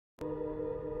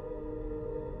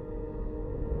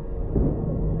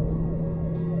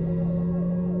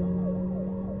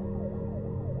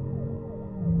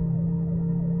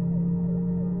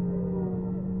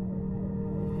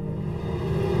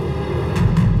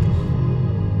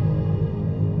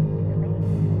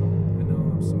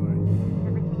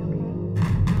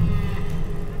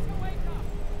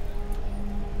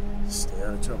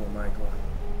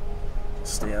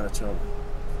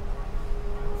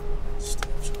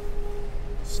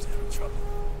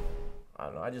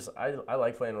I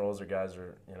like playing roles where guys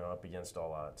are, up against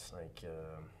all odds. Like,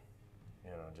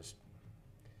 just,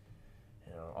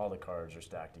 all the cards are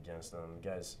stacked against them.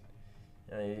 Guys,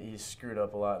 he's screwed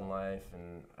up a lot in life,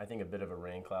 and I think a bit of a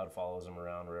rain cloud follows him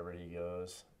around wherever he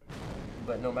goes.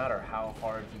 But no matter how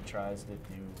hard he tries to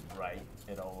do right,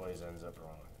 it always ends up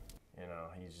wrong.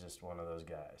 He's just one of those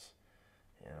guys.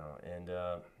 And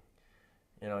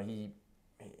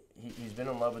he's been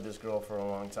in love with this girl for a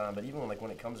long time, but even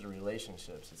when it comes to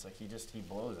relationships, it's like he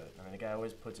blows it. I mean, the guy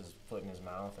always puts his foot in his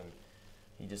mouth, and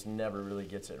he just never really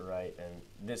gets it right. And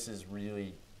this is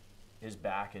really, his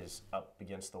back is up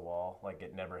against the wall like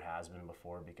it never has been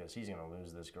before, because he's gonna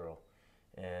lose this girl.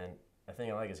 And the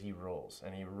thing I like is he rules,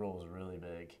 and he rules really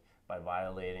big by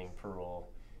violating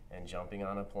parole and jumping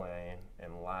on a plane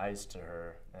and lies to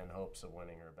her in hopes of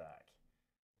winning her back.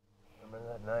 Remember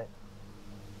that night?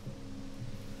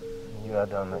 You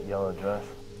had on that yellow dress,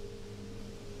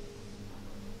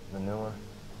 the new one,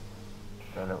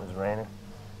 and it was raining.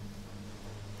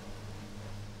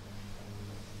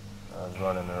 I was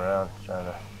running around trying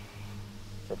to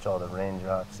catch all the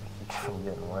raindrops to keep from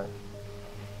getting wet.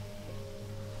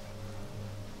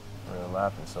 We were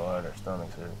laughing so hard our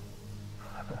stomachs hurt.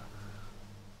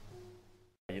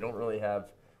 You don't really have a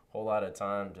whole lot of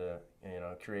time to,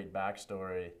 create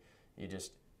backstory. You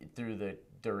just, through the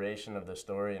duration of the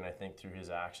story, and I think through his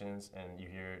actions, and you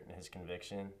hear his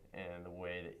conviction and the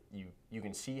way that you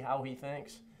can see how he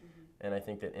thinks, and I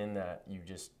think that in that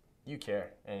you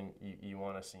care, and you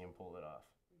want to see him pull it off.